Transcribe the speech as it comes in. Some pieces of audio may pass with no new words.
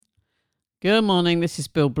Good morning, this is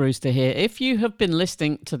Bill Brewster here. If you have been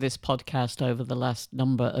listening to this podcast over the last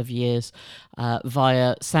number of years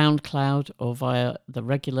via SoundCloud or via the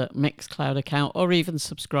regular Mixcloud account or even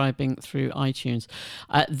subscribing through iTunes,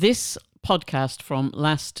 this podcast from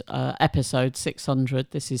last episode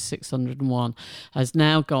 600, this is 601, has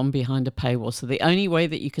now gone behind a paywall. So the only way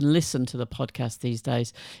that you can listen to the podcast these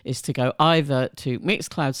days is to go either to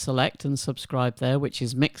Mixcloud Select and subscribe there, which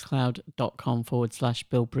is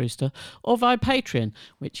mixcloud.com/Bill Brewster, or via Patreon,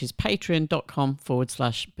 which is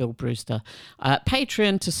patreon.com/Bill Brewster.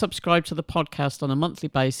 Patreon, to subscribe to the podcast on a monthly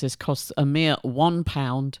basis, costs a mere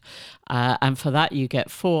 £1. And for that you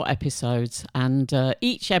get 4 episodes, and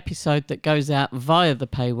each episode that goes out via the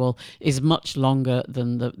paywall is much longer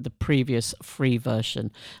than the previous free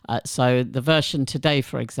version. So the version today,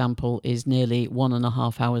 for example, is nearly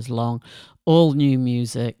 1.5 hours long. All new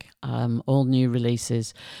music, all new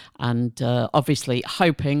releases, and obviously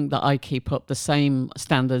hoping that I keep up the same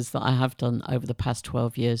standards that I have done over the past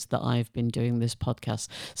 12 years that I've been doing this podcast.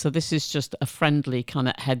 So this is just a friendly kind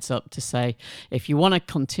of heads up to say, if you want to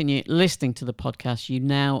continue listening to the podcast, you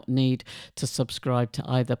now need to subscribe to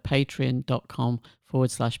either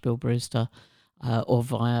patreon.com/Bill Brewster or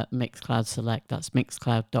via Mixcloud Select. That's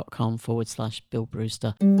mixcloud.com/Bill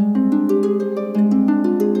Brewster.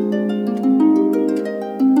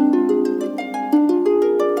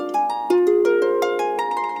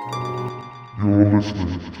 You're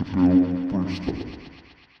listening to Bill Brewster.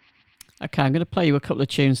 Okay, I'm going to play you a couple of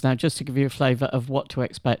tunes now just to give you a flavour of what to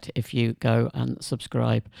expect if you go and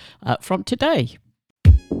subscribe from today.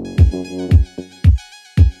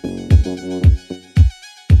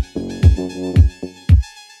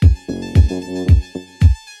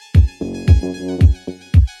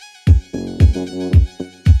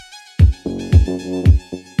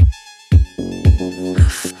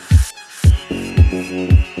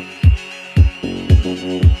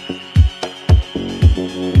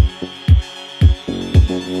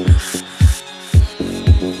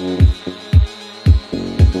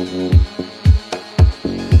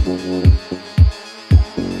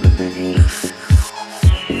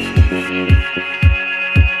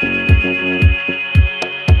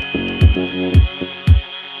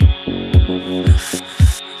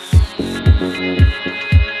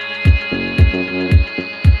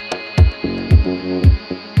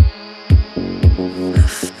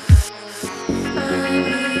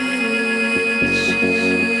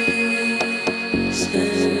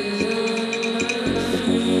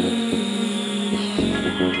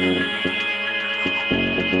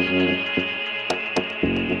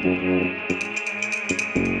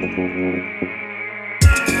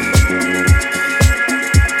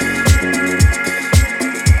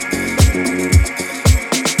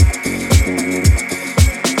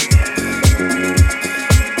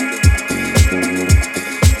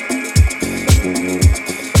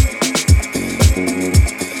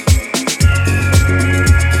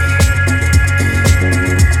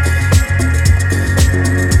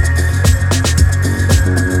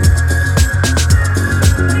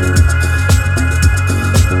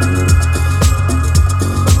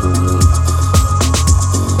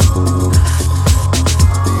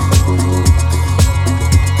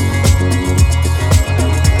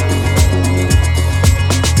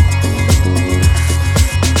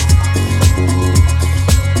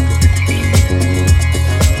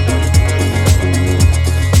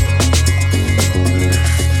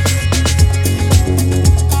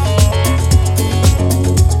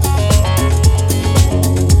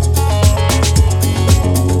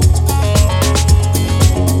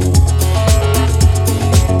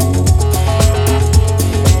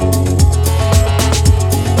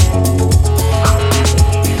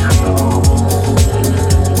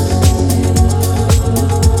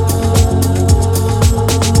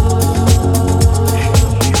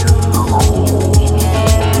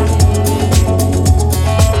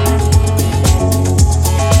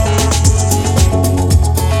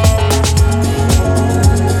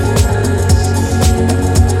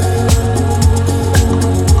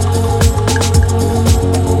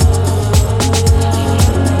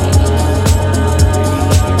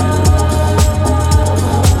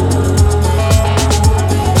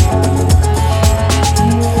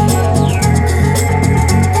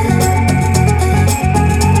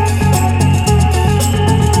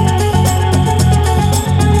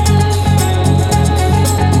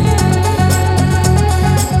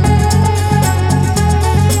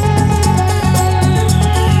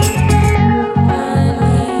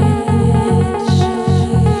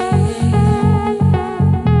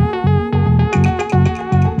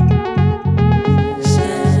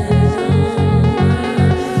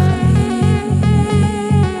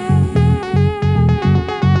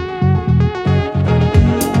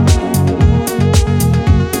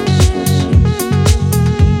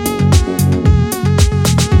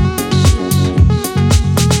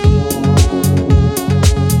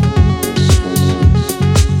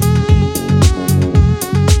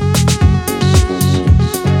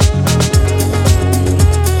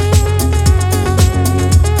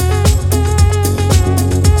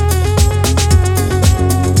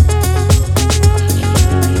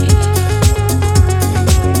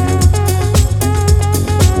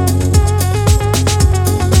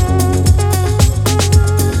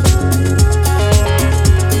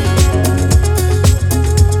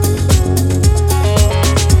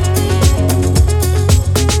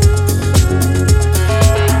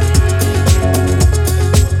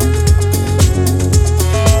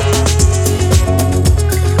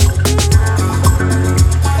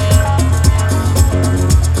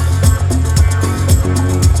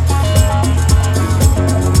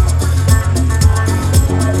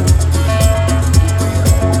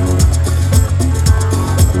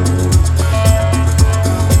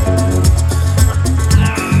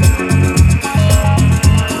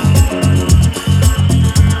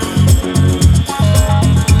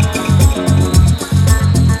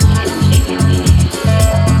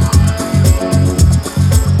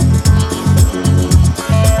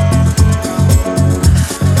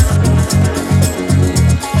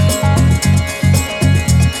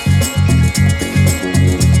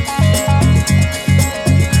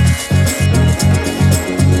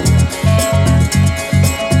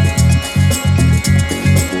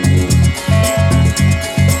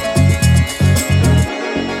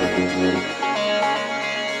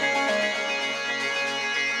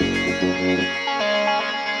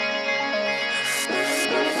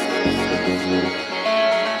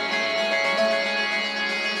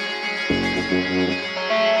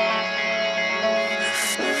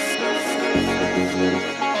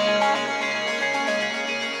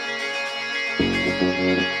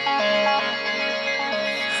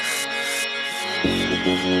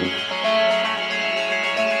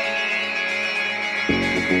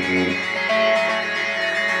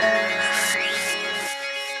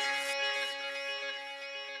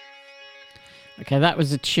 Okay, that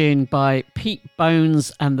was a tune by Pete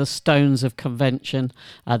Bones and the Stones of Convention.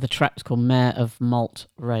 The track's called Mayor of Malt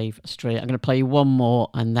Rave Street. I'm going to play you one more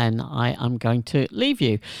and then I am going to leave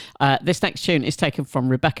you. This next tune is taken from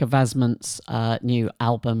Rebecca Vasmont's new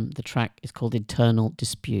album. The track is called Internal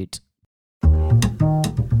Dispute.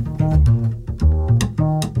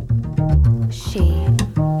 She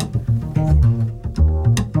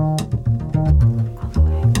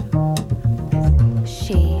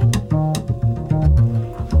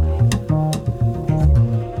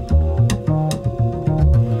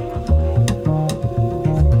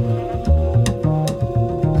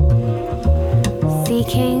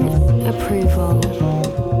seeking approval,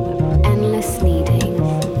 endless needing,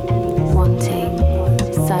 wanting,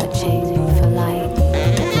 searching for light,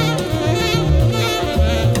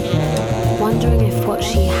 wondering if what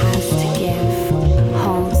she has to give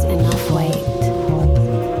holds enough weight.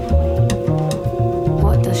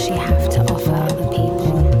 What does she have to offer other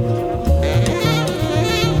people?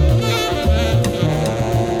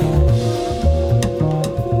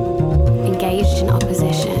 Engaged in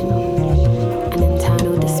opposition, an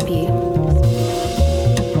internal dispute.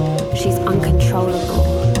 She's uncontrollable,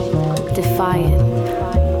 defiant,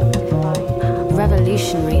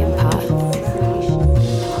 revolutionary in parts.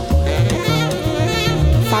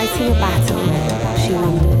 Fighting a battle, she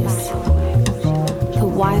wonders. But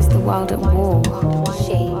why is the world at war?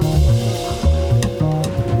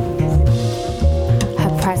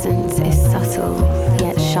 Her presence is subtle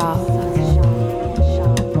yet sharp.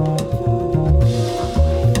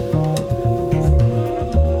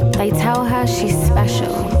 They tell her she's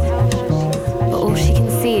special, but all she can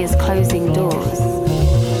see is closing doors.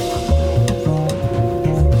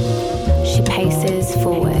 She paces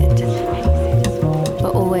forward,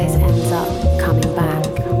 but always ends up coming back.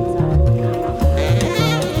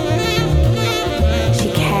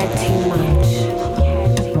 She cared too much,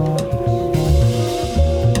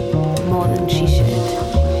 more than she should.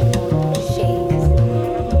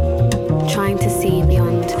 Trying to see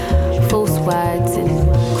beyond false words and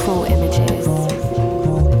cruel images.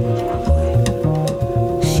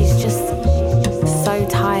 She's just so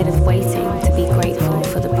tired of waiting to be grateful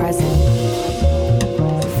for the present.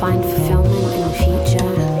 Find fulfillment in the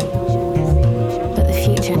future, but the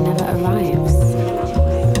future never arrives.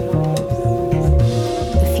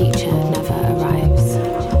 The future never arrives.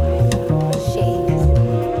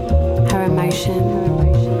 Her emotion,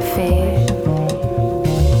 fear,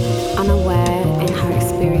 unaware in her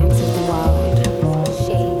experience of the world.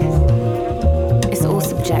 It's all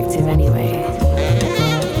subjective anyway.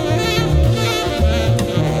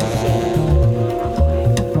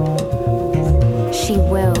 She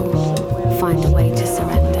will find a way to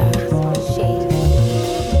surrender,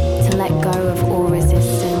 to let go of all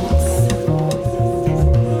resistance.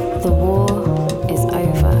 The war is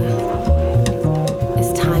over.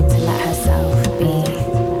 It's time to let herself be.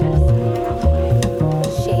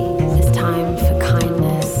 It's time for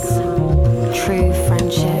kindness, true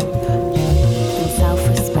friendship, and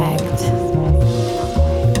self-respect.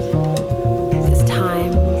 It's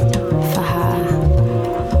time for her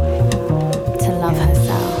to love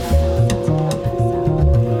herself.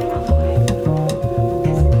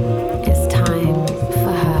 It's time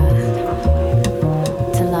for her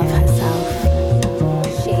to love herself.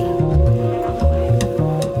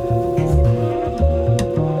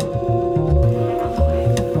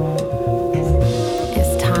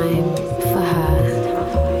 It's time for her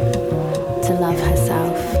to love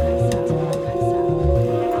herself.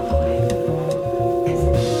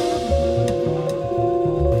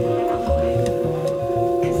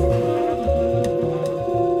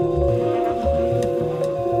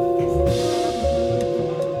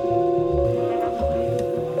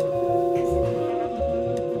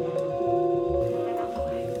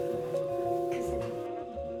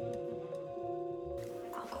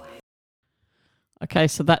 Okay,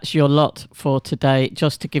 so that's your lot for today.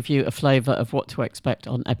 Just to give you a flavour of what to expect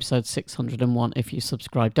on episode 601 if you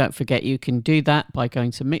subscribe. Don't forget you can do that by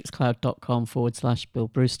going to mixcloud.com/Bill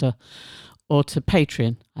Brewster or to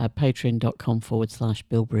Patreon,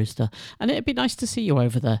 patreon.com/Bill Brewster. And it'd be nice to see you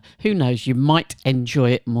over there. Who knows, you might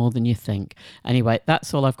enjoy it more than you think. Anyway,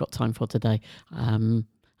 that's all I've got time for today. Have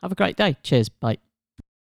a great day. Cheers. Bye.